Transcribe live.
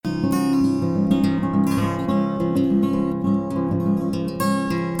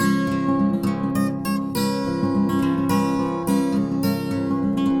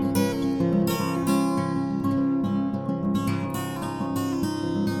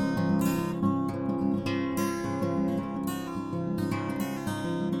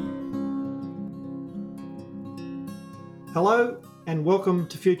Hello and welcome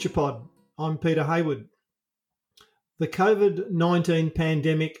to FuturePod. I'm Peter Hayward. The COVID-19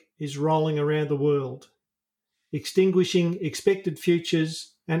 pandemic is rolling around the world, extinguishing expected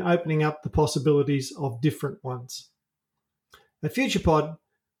futures and opening up the possibilities of different ones. At FuturePod,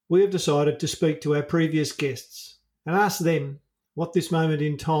 we have decided to speak to our previous guests and ask them what this moment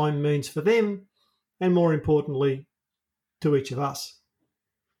in time means for them and, more importantly, to each of us.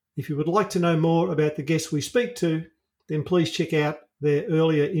 If you would like to know more about the guests we speak to, then please check out their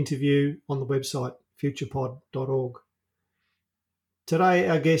earlier interview on the website futurepod.org. Today,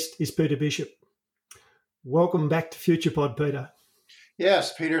 our guest is Peter Bishop. Welcome back to FuturePod, Peter.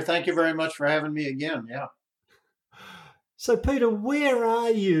 Yes, Peter, thank you very much for having me again. Yeah. So, Peter, where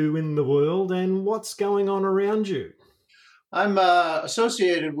are you in the world and what's going on around you? I'm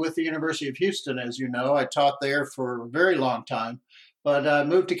associated with the University of Houston, as you know. I taught there for a very long time, but I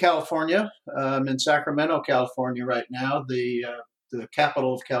moved to California. I'm in Sacramento, California right now, the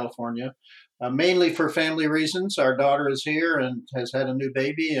capital of California, mainly for family reasons. Our daughter is here and has had a new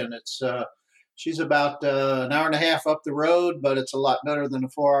baby, and she's about an hour and a half up the road, but it's a lot better than a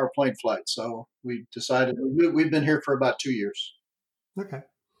 4-hour plane flight. So we decided we've been here for about 2 years. Okay.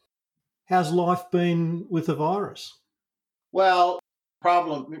 How's life been with the virus? Well,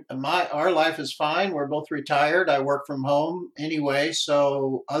 our life is fine. We're both retired. I work from home anyway.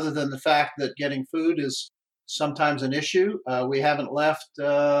 So other than the fact that getting food is sometimes an issue, we haven't left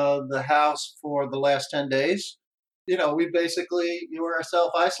the house for the last 10 days. We are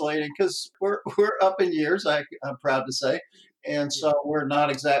self-isolating because we're up in years, I'm proud to say. And so we're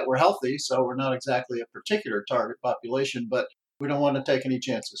healthy. So we're not exactly a particular target population, but we don't want to take any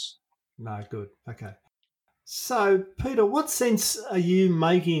chances. No, good. Okay. So, Peter, what sense are you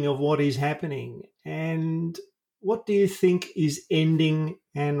making of what is happening, and what do you think is ending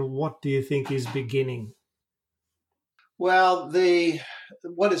and what do you think is beginning? Well,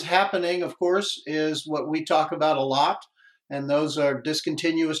 what is happening, of course, is what we talk about a lot, and those are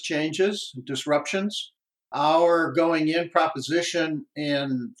discontinuous changes, disruptions. Our going in proposition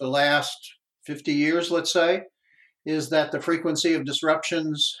in the last 50 years, let's say, is that the frequency of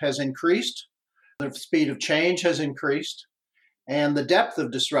disruptions has increased. The speed of change has increased, and the depth of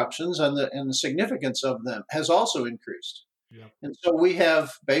disruptions and the significance of them has also increased. Yeah. And so we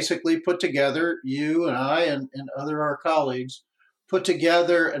have basically put together, you and I and our colleagues, put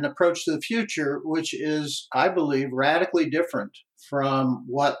together an approach to the future, which is, I believe, radically different from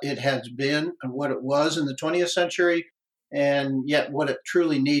what it has been and what it was in the 20th century, and yet what it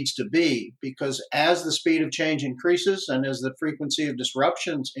truly needs to be. Because as the speed of change increases and as the frequency of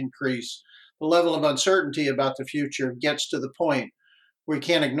disruptions increase, the level of uncertainty about the future gets to the point where we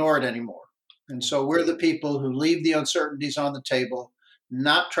can't ignore it anymore. And so we're the people who leave the uncertainties on the table,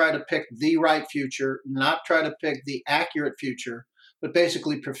 not try to pick the right future, not try to pick the accurate future, but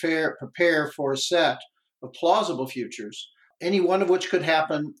basically prepare for a set of plausible futures, any one of which could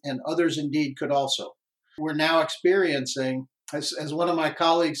happen and others indeed could also. We're now experiencing, as one of my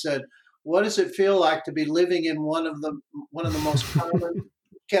colleagues said, what does it feel like to be living in one of the most common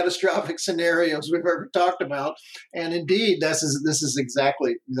catastrophic scenarios we've ever talked about? And indeed, this is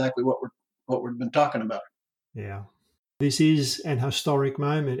exactly what we've been talking about. Yeah. This is an historic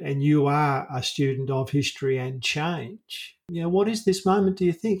moment, and you are a student of history and change. What is this moment, do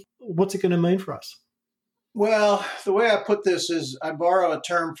you think? What's it going to mean for us? Well, the way I put this is I borrow a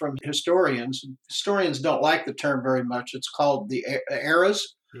term from historians. Historians don't like the term very much. It's called the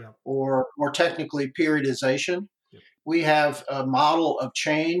eras, or more technically, periodization. We have a model of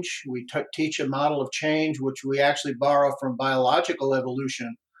change. We teach a model of change, which we actually borrow from biological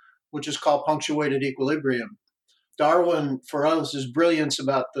evolution, which is called punctuated equilibrium. Darwin, for us, his brilliance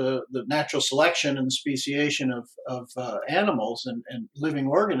about the natural selection and the speciation of animals and living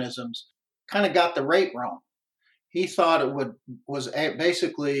organisms kind of got the rate wrong. He thought it was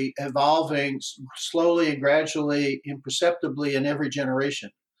basically evolving slowly and gradually, imperceptibly in every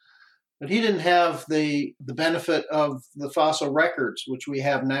generation. But he didn't have the benefit of the fossil records, which we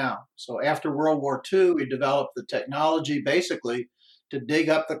have now. So after World War II, we developed the technology basically to dig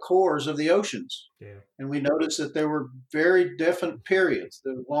up the cores of the oceans. Yeah. And we noticed that there were very different periods.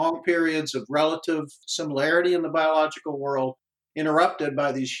 There were long periods of relative similarity in the biological world, interrupted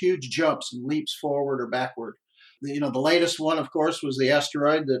by these huge jumps and leaps forward or backward. The latest one, of course, was the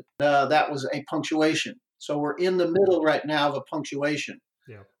asteroid that was a punctuation. So we're in the middle right now of a punctuation,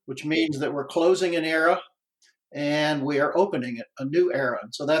 which means that we're closing an era and we are opening a new era.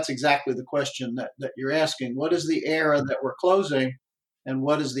 And so that's exactly the question that you're asking. What is the era that we're closing? And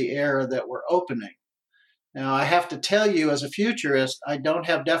what is the era that we're opening? Now, I have to tell you, as a futurist, I don't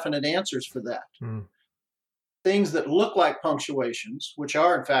have definite answers for that. things that look like punctuations, which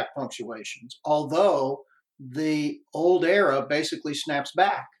are in fact punctuations, although the old era basically snaps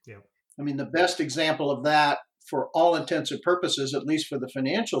back. Yeah. I mean, the best example of that, for all intents and purposes, at least for the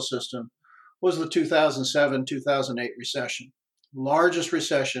financial system, was the 2007 2008 recession. Largest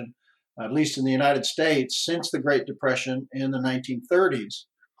recession, at least in the United States, since the Great Depression in the 1930s.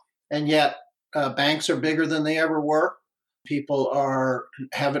 And yet, banks are bigger than they ever were. People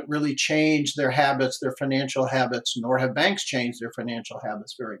haven't really changed their habits, their financial habits, nor have banks changed their financial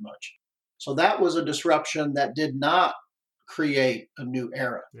habits very much. So that was a disruption that did not create a new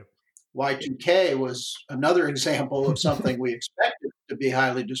era. Yep. Y2K was another example of something we expected to be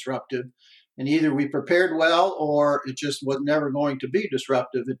highly disruptive. And either we prepared well or it just was never going to be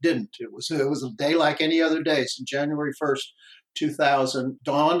disruptive. It didn't. It was a day like any other day. So January 1st, 2000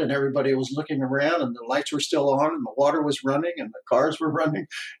 dawned and everybody was looking around and the lights were still on and the water was running and the cars were running.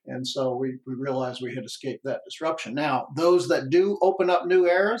 And so we realized we had escaped that disruption. Now, those that do open up new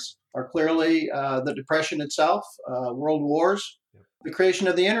eras are clearly the Depression itself, world wars, the creation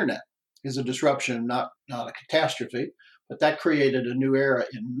of the internet is a disruption, not a catastrophe. But that created a new era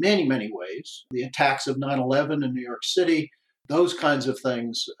in many, many ways. The attacks of 9/11 in New York City, those kinds of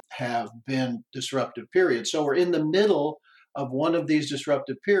things have been disruptive periods. So we're in the middle of one of these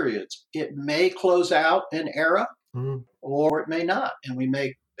disruptive periods. It may close out an era or it may not. And we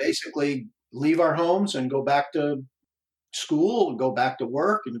may basically leave our homes and go back to school, and go back to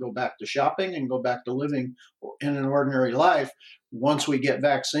work, and go back to shopping, and go back to living in an ordinary life once we get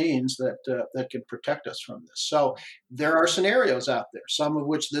vaccines that can protect us from this. So there are scenarios out there, some of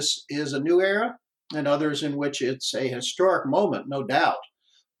which this is a new era, and others in which it's a historic moment, no doubt,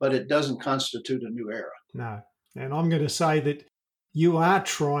 but it doesn't constitute a new era. No. And I'm going to say that you are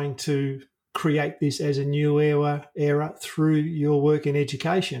trying to create this as a new era through your work in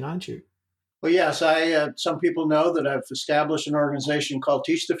education, aren't you? Well, yes, some people know that I've established an organization called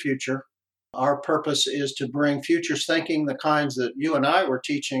Teach the Future. Our purpose is to bring futures thinking, the kinds that you and I were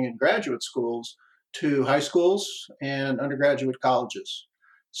teaching in graduate schools, to high schools and undergraduate colleges,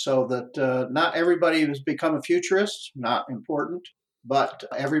 so that not everybody has become a futurist, not important, but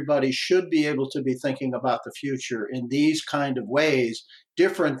everybody should be able to be thinking about the future in these kind of ways,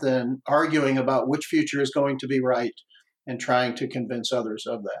 different than arguing about which future is going to be right and trying to convince others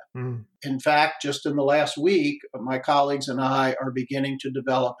of that. In fact, just in the last week, my colleagues and I are beginning to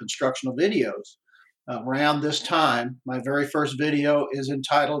develop instructional videos. Around this time, my very first video is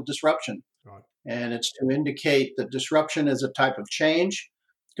entitled Disruption. Right. And it's to indicate that disruption is a type of change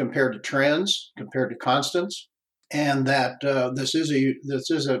compared to trends, compared to constants, and that this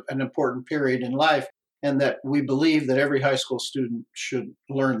is an important period in life, and that we believe that every high school student should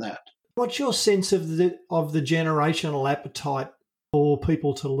learn that. What's your sense of the generational appetite for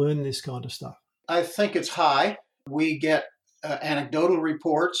people to learn this kind of stuff? I think it's high. We get anecdotal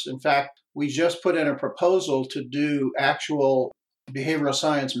reports. In fact, we just put in a proposal to do actual behavioral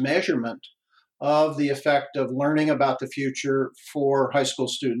science measurement of the effect of learning about the future for high school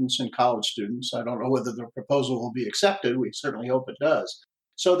students and college students. I don't know whether the proposal will be accepted. We certainly hope it does.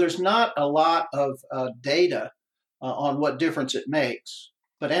 So there's not a lot of data on what difference it makes.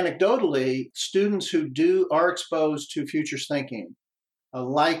 But anecdotally, students who are exposed to futures thinking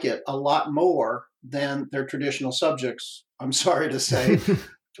like it a lot more than their traditional subjects, I'm sorry to say,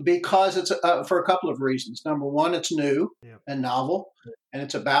 because it's for a couple of reasons. Number one, it's new and novel, and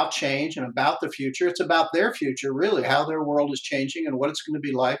it's about change and about the future. It's about their future, really, how their world is changing and what it's going to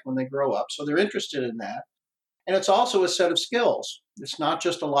be like when they grow up. So they're interested in that. And it's also a set of skills. It's not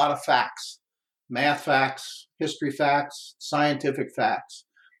just a lot of facts, math facts, history facts, scientific facts.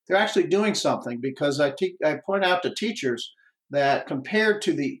 They're actually doing something, because I point out to teachers that compared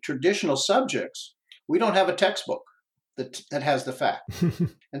to the traditional subjects, we don't have a textbook that has the fact.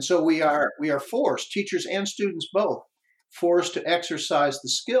 And so we are forced, teachers and students both, forced to exercise the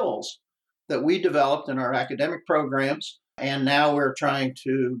skills that we developed in our academic programs, and now we're trying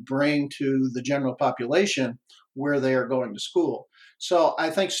to bring to the general population where they are going to school. So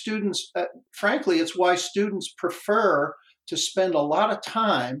I think students, frankly, it's why students prefer to spend a lot of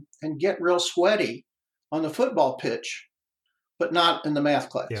time and get real sweaty on the football pitch, but not in the math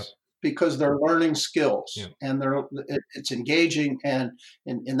class, because they're learning skills and it's engaging. And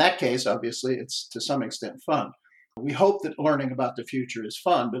in that case, obviously, it's to some extent fun. We hope that learning about the future is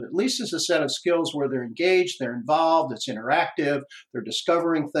fun, but at least it's a set of skills where they're engaged, they're involved, it's interactive, they're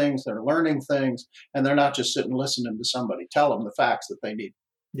discovering things, they're learning things, and they're not just sitting listening to somebody tell them the facts that they need.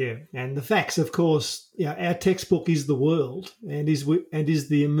 Yeah, and the facts, of course, our textbook is the world and is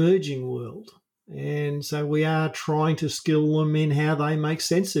the emerging world. And so we are trying to skill them in how they make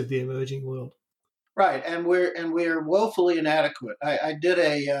sense of the emerging world. Right, and we're woefully inadequate. I did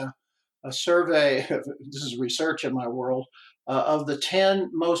a survey. This is research in my world of the 10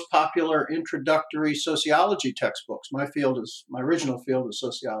 most popular introductory sociology textbooks. My original field is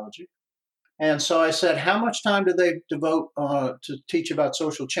sociology, and so I said, how much time do they devote to teach about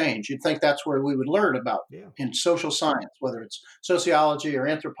social change? You'd think that's where we would learn about Yeah. in social science, whether it's sociology or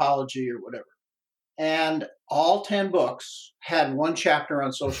anthropology or whatever. And all 10 books had one chapter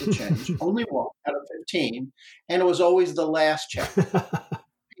on social change, only one out of 15, and it was always the last chapter.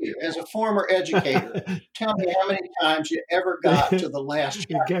 Peter, as a former educator, tell me how many times you ever got to the last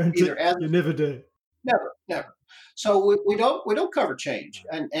You chapter, guarantee either as you never do. never, never. So we don't cover change,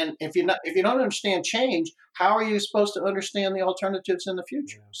 and if you don't understand change, how are you supposed to understand the alternatives in the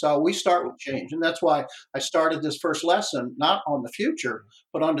future? Yeah. So we start with change, and that's why I started this first lesson not on the future,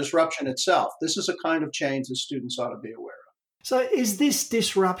 but on disruption itself. This is a kind of change that students ought to be aware of. So is this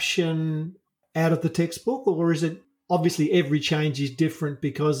disruption out of the textbook, or is it obviously every change is different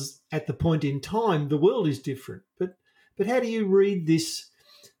because at the point in time the world is different? But how do you read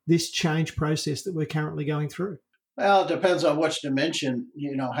this change process that we're currently going through? Well, it depends on which dimension.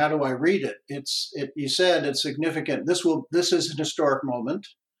 How do I read it? You said it's significant. This is an historic moment.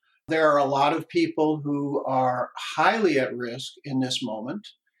 There are a lot of people who are highly at risk in this moment.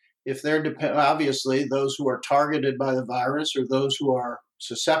 If they're obviously those who are targeted by the virus or those who are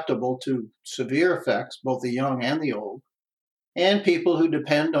susceptible to severe effects, both the young and the old, and people who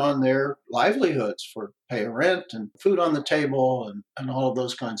depend on their livelihoods for pay rent and food on the table and all of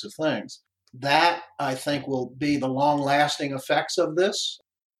those kinds of things. That, I think, will be the long lasting effects of this.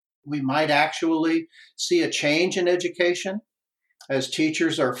 We might actually see a change in education as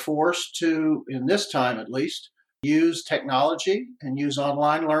teachers are forced to, in this time at least, use technology and use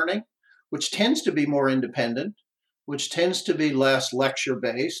online learning, which tends to be more independent, which tends to be less lecture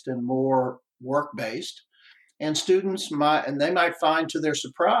based and more work based. And they might find to their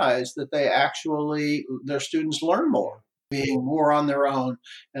surprise that their students learn more, being more on their own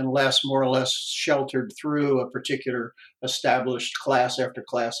and more or less sheltered through a particular established class after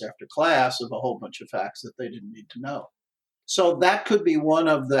class after class of a whole bunch of facts that they didn't need to know. So that could be one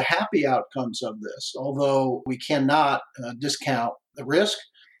of the happy outcomes of this, although we cannot discount the risk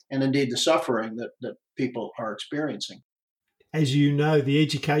and indeed the suffering that people are experiencing. As you know, the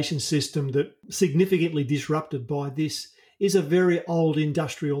education system that significantly disrupted by this is a very old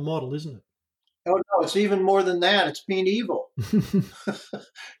industrial model, isn't it? Oh, no, it's even more than that. It's been evil.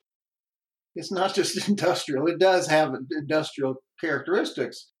 It's not just industrial. It does have industrial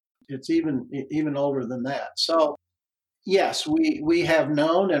characteristics. It's even older than that. So, yes, we have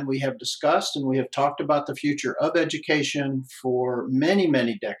known and we have discussed and we have talked about the future of education for many,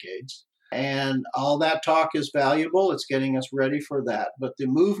 many decades. And all that talk is valuable. It's getting us ready for that. But the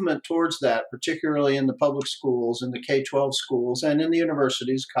movement towards that, particularly in the public schools, in the K-12 schools, and in the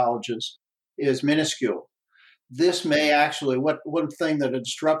universities, colleges, is minuscule. This may actually, one thing that a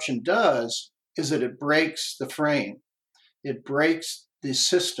disruption does is that it breaks the frame. It breaks the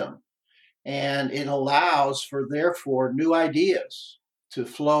system. And it allows for, therefore, new ideas to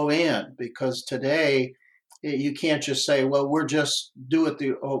flow in, because today you can't just say, well, we're just do it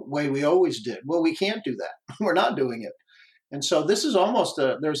the way we always did. Well, we can't do that. We're not doing it. And so this is almost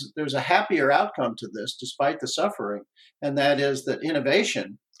there's a happier outcome to this, despite the suffering, and that is that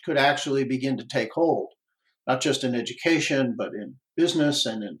innovation could actually begin to take hold, not just in education, but in business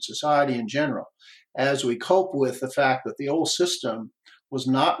and in society in general, as we cope with the fact that the old system was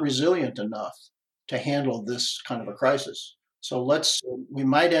not resilient enough to handle this kind of a crisis. So we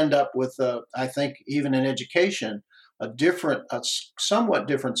might end up with, I think, even in education, a somewhat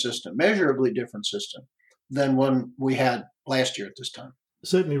different system, measurably different system than one we had last year at this time.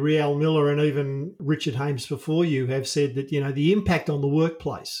 Certainly, Riel Miller and even Richard Hames before you have said that, the impact on the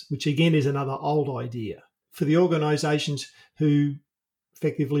workplace, which again is another old idea, for the organisations who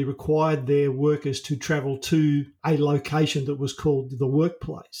effectively required their workers to travel to a location that was called the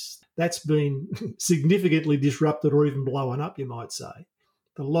workplace. That's been significantly disrupted or even blown up, you might say.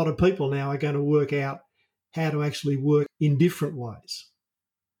 A lot of people now are going to work out how to actually work in different ways.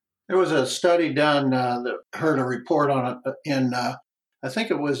 There was a study done that heard a report on it I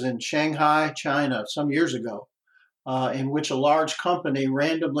think it was in Shanghai, China, some years ago, in which a large company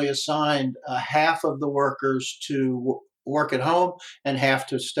randomly assigned half of the workers to work at home and half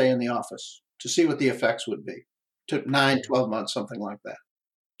to stay in the office to see what the effects would be. It took 9, 12 months, something like that.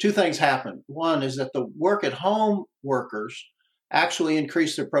 Two things happened. One is that the work at home workers actually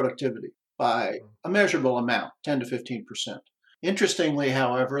increased their productivity by a measurable amount, 10 to 15%. Interestingly,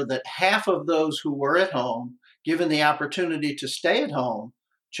 however, that half of those who were at home, given the opportunity to stay at home,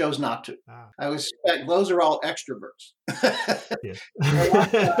 chose not to. Ah, I would suspect those are all extroverts. yes. A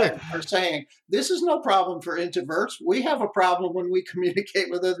lot of times are saying, this is no problem for introverts. We have a problem when we communicate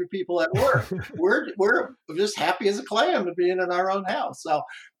with other people at work. We're just happy as a clam to being in our own house. So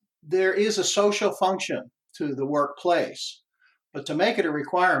there is a social function to the workplace. But to make it a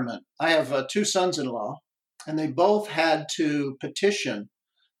requirement, I have two sons-in-law, and they both had to petition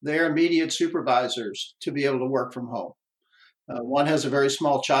their immediate supervisors to be able to work from home. One has a very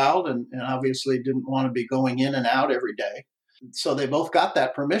small child and obviously didn't want to be going in and out every day. So they both got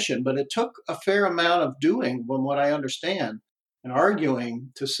that permission, but it took a fair amount of doing, from what I understand, and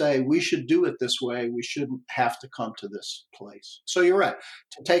arguing to say we should do it this way. We shouldn't have to come to this place. So you're right.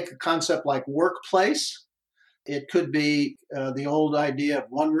 To take a concept like workplace, it could be the old idea of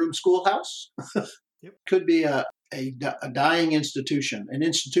one room schoolhouse. Yep. Could be a dying institution, an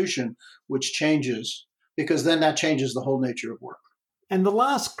institution which changes, because then that changes the whole nature of work. And the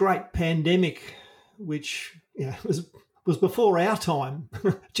last great pandemic, which was before our time,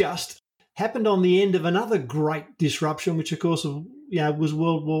 just happened on the end of another great disruption, which of course was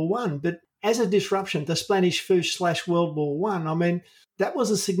World War One. But as a disruption, the Spanish flu / World War One, I mean, that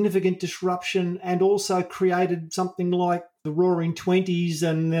was a significant disruption and also created something like the Roaring Twenties,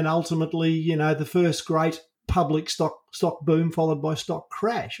 and then ultimately, the first great public stock boom followed by stock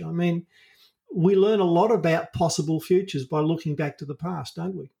crash. I mean, we learn a lot about possible futures by looking back to the past,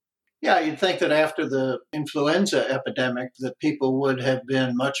 don't we? Yeah, you'd think that after the influenza epidemic that people would have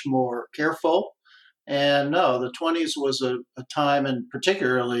been much more careful. And no, the 20s was a time, and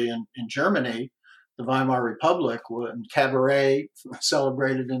particularly in Germany, the Weimar Republic, when cabaret,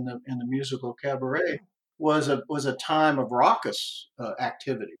 celebrated in the musical Cabaret, was a time of raucous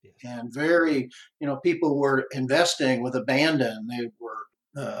activity. And very, people were investing with abandon. They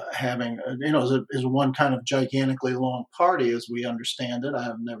were having, is one kind of gigantically long party as we understand it. I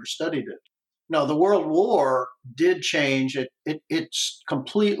have never studied it. No, the World War did change. It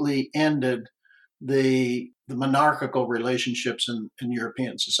completely ended the monarchical relationships in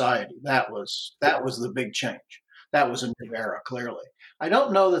European society. That was the big change. That was a new era, clearly. I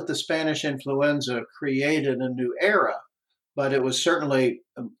don't know that the Spanish influenza created a new era, but it was certainly,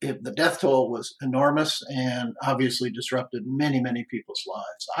 the death toll was enormous and obviously disrupted many, many people's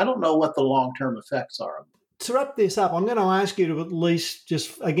lives. I don't know what the long-term effects are. To wrap this up, I'm going to ask you to at least,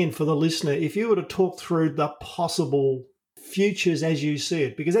 just again for the listener, if you were to talk through the possible futures as you see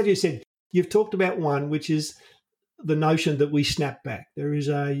it, because as you said, you've talked about one, which is the notion that we snap back. There is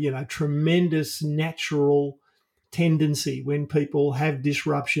a tremendous natural tendency when people have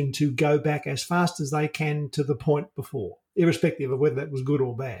disruption to go back as fast as they can to the point before, irrespective of whether that was good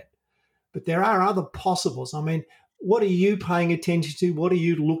or bad. But there are other possibles. I mean, what are you paying attention to? What are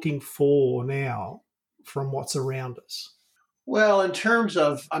you looking for now from what's around us? Well, in terms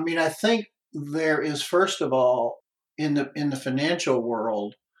of, I think there is, first of all, in the financial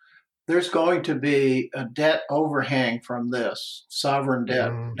world, there's going to be a debt overhang from this sovereign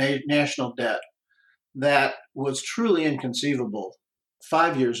debt, national debt, that was truly inconceivable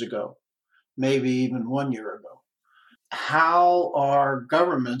 5 years ago, maybe even 1 year ago. How are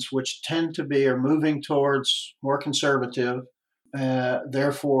governments, which tend to be, are moving towards more conservative,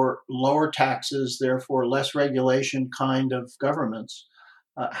 therefore lower taxes, therefore less regulation kind of governments,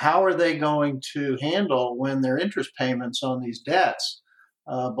 how are they going to handle when their interest payments on these debts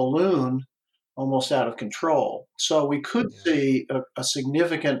balloon almost out of control? So we could see a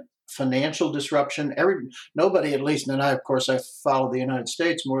significant financial disruption. Nobody, at least, and I follow the United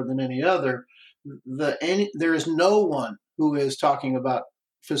States more than any other. There is no one who is talking about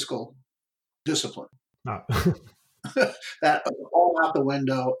fiscal discipline. No. That all out the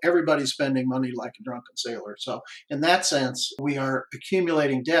window. Everybody's spending money like a drunken sailor. So in that sense, we are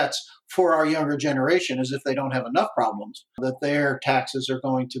accumulating debts for our younger generation as if they don't have enough problems, that their taxes are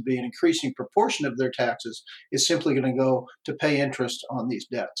going to be, an increasing proportion of their taxes is simply going to go to pay interest on these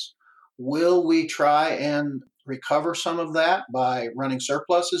debts. Will we try and recover some of that by running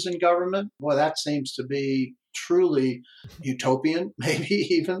surpluses in government? Well, that seems to be truly utopian, maybe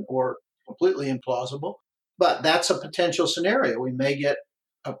even, or completely implausible. But that's a potential scenario. We may get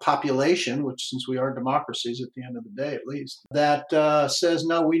a population, which, since we are democracies at the end of the day at least, that says,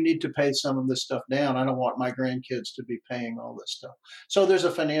 no, we need to pay some of this stuff down. I don't want my grandkids to be paying all this stuff. So there's a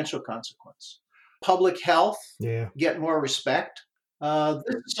financial consequence. Public health, get more respect.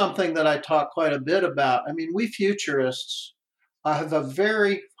 This is something that I talk quite a bit about. We futurists have a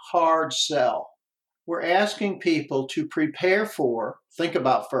very hard sell. We're asking people to prepare for, think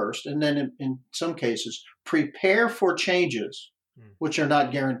about first, and then in some cases, prepare for changes which are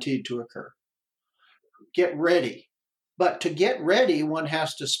not guaranteed to occur. Get ready. But to get ready, one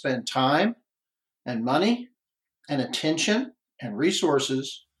has to spend time and money and attention and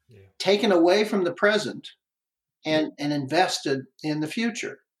resources taken away from the present and invested in the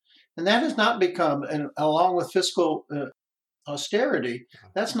future. And that has not become, and along with fiscal austerity,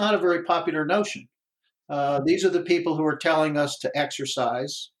 that's not a very popular notion. These are the people who are telling us to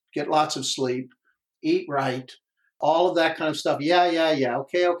exercise, get lots of sleep, eat right, all of that kind of stuff. Yeah,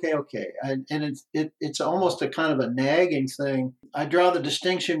 okay. And it's almost a kind of a nagging thing. I draw the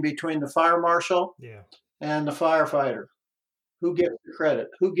distinction between the fire marshal and the firefighter. Who gets the credit?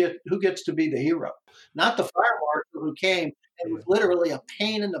 Who gets to be the hero? Not the fire marshal who came and was literally a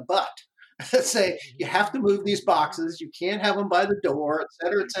pain in the butt. Say you have to move these boxes. You can't have them by the door, et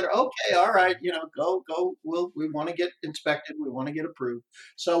cetera, et cetera. Okay, all right, go. We want to get inspected. We want to get approved.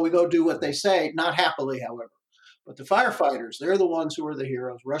 So we go do what they say, not happily, however. But the firefighters, they're the ones who are the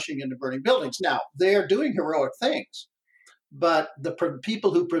heroes rushing into burning buildings. Now, they are doing heroic things, but the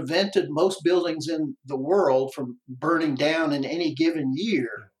people who prevented most buildings in the world from burning down in any given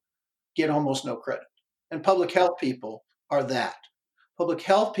year get almost no credit. And public health people are that. Public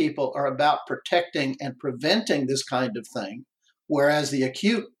health people are about protecting and preventing this kind of thing, whereas the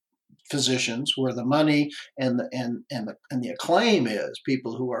acute physicians, where the money and the acclaim is,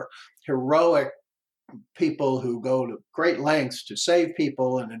 people who are heroic, people who go to great lengths to save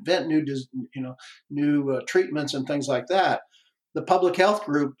people and invent new treatments and things like that. The public health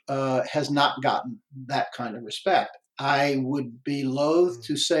group has not gotten that kind of respect. I would be loath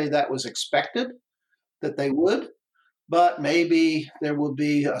to say that was expected, that they would, but maybe there will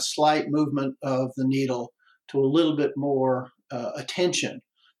be a slight movement of the needle to a little bit more attention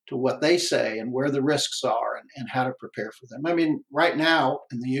to what they say and where the risks are and how to prepare for them. I mean, right now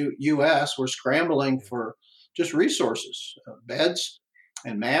in the U.S., we're scrambling for just resources, beds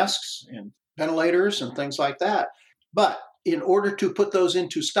and masks and ventilators and things like that. But in order to put those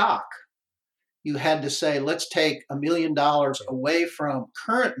into stock, you had to say, let's take $1 million away from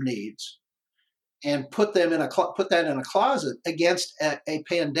current needs and put that in a closet against a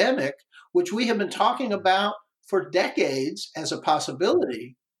pandemic, which we have been talking about for decades as a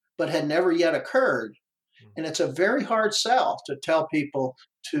possibility, but had never yet occurred. And it's a very hard sell to tell people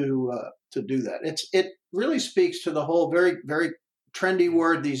to do that. It really speaks to the whole very, very trendy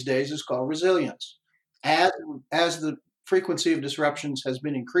word these days is called resilience. As the frequency of disruptions has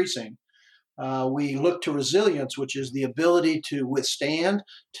been increasing, we look to resilience, which is the ability to withstand,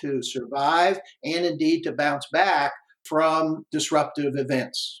 to survive, and indeed to bounce back from disruptive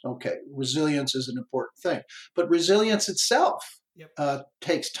events. Okay, resilience is an important thing. But resilience itself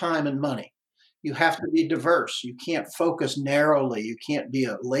takes time and money. You have to be diverse. You can't focus narrowly. You can't be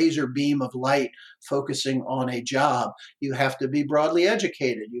a laser beam of light focusing on a job. You have to be broadly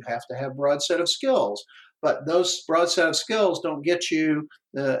educated. You have to have a broad set of skills. But those broad set of skills don't get you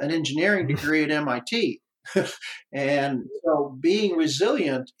an engineering degree at MIT. And so being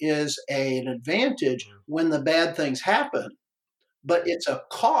resilient is an advantage when the bad things happen, but it's a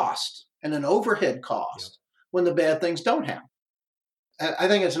cost and an overhead cost when the bad things don't happen. I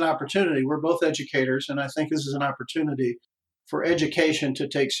think it's an opportunity. We're both educators, and I think this is an opportunity for education to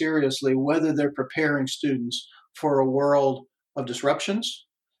take seriously whether they're preparing students for a world of disruptions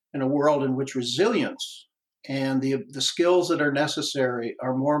and a world in which resilience and the skills that are necessary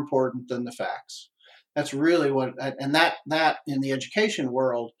are more important than the facts. That's really what, and that in the education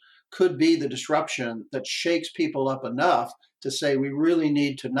world could be the disruption that shakes people up enough to say we really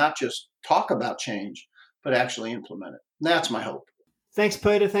need to not just talk about change, but actually implement it. And that's my hope. Thanks,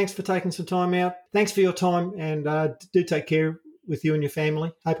 Peter. Thanks for taking some time out. Thanks for your time, and do take care with you and your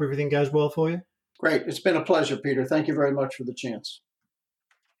family. Hope everything goes well for you. Great. It's been a pleasure, Peter. Thank you very much for the chance.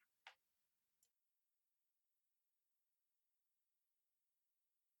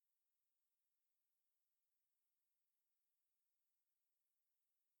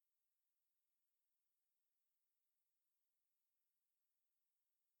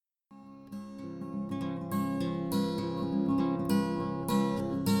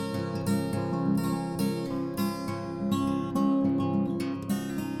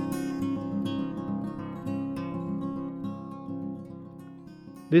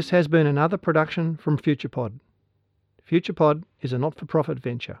 This has been another production from FuturePod. FuturePod is a not-for-profit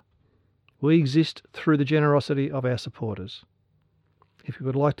venture. We exist through the generosity of our supporters. If you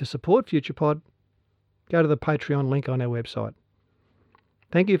would like to support FuturePod, go to the Patreon link on our website.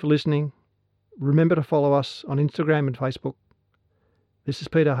 Thank you for listening. Remember to follow us on Instagram and Facebook. This is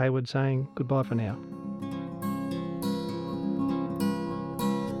Peter Hayward saying goodbye for now.